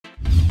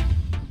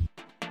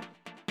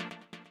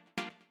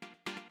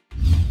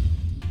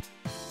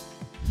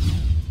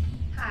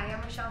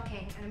Rachelle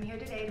King, and I'm here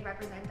today to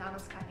represent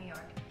Donald Scott, New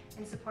York,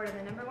 in support of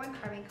the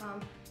 #1 carving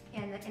comb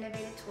and the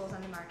innovative tools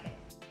on the market.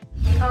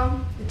 The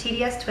comb, the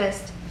TDS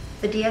Twist,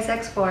 the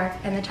DSX4,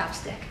 and the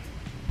chopstick.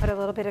 Put a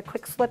little bit of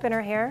quick slip in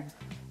her hair.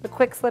 The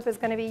quick slip is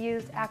going to be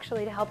used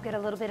actually to help get a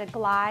little bit of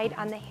glide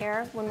on the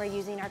hair when we're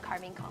using our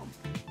carving comb.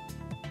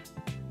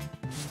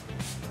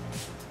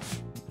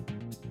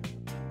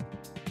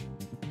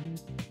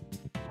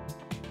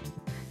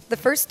 The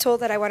first tool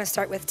that I want to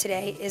start with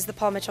today is the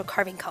Paul Mitchell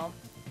carving comb.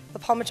 The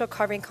Paul Mitchell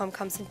carving comb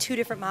comes in two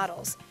different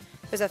models.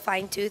 There's a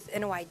fine tooth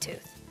and a wide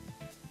tooth.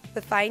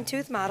 The fine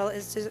tooth model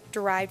is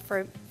derived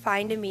for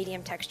fine to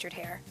medium textured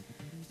hair.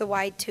 The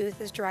wide tooth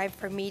is derived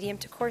for medium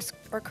to coarse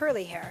or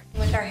curly hair.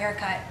 With our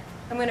haircut,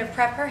 I'm going to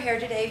prep her hair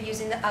today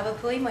using the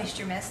Avapulli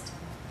Moisture Mist.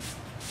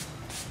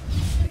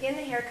 Begin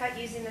the haircut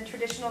using the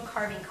traditional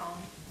carving comb.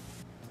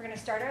 We're going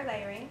to start our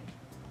layering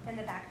in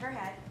the back of her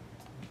head,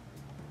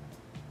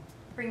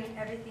 bringing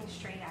everything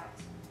straight out.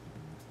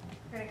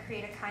 We're going to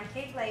create a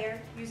concave layer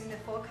using the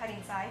full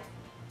cutting side.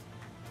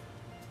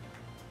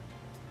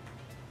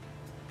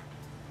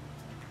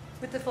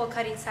 With the full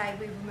cutting side,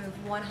 we remove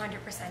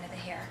 100% of the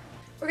hair.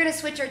 We're going to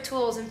switch our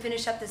tools and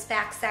finish up this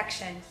back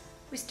section.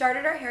 We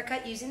started our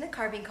haircut using the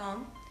carving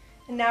comb,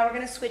 and now we're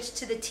going to switch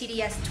to the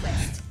TDS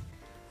Twist.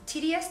 The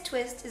TDS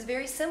Twist is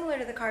very similar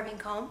to the carving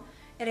comb.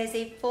 It has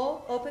a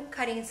full open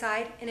cutting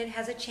side and it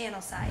has a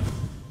channel side.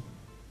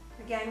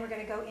 Again, we're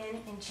going to go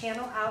in and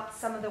channel out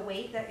some of the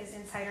weight that is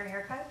inside her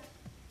haircut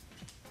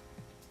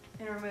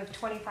and remove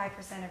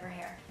 25% of her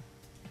hair.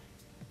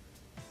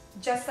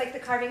 Just like the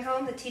carving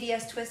comb, the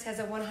TDS Twist has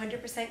a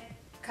 100%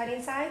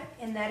 cutting side,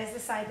 and that is the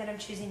side that I'm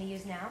choosing to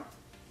use now.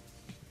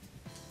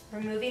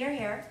 Removing her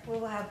hair, we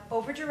will have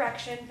over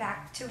direction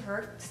back to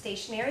her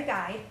stationary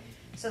guide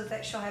so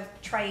that she'll have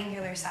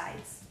triangular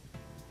sides.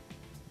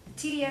 The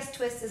TDS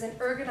Twist is an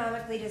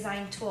ergonomically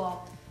designed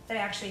tool that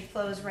actually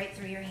flows right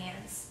through your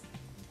hands.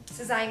 It's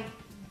designed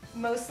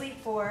mostly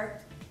for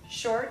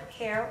short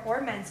hair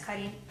or men's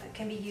cutting, but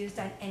can be used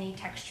on any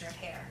texture of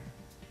hair.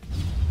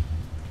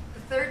 The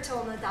third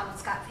tool in the Donald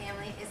Scott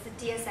family is the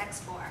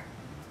DSX4.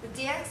 The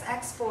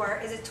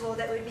DSX4 is a tool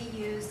that would be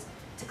used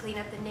to clean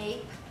up the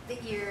nape, the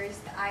ears,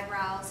 the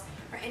eyebrows,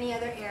 or any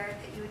other area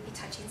that you would be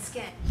touching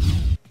skin.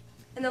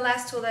 And the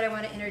last tool that I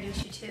want to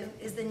introduce you to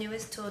is the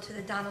newest tool to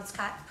the Donald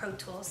Scott Pro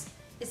Tools.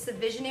 It's the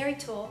visionary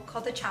tool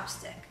called the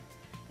chopstick.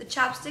 The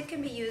chopstick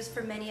can be used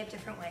for many of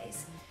different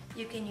ways.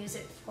 You can use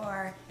it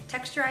for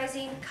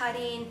texturizing,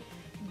 cutting,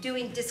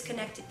 doing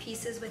disconnected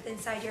pieces with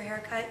inside your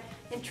haircut,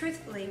 and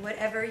truthfully,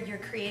 whatever your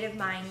creative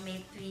mind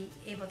may be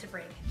able to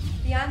bring.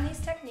 Beyond these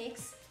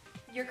techniques,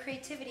 your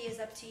creativity is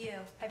up to you.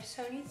 I've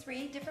shown you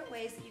 3 different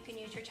ways that you can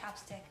use your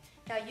chopstick.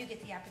 Now you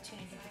get the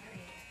opportunity to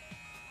create.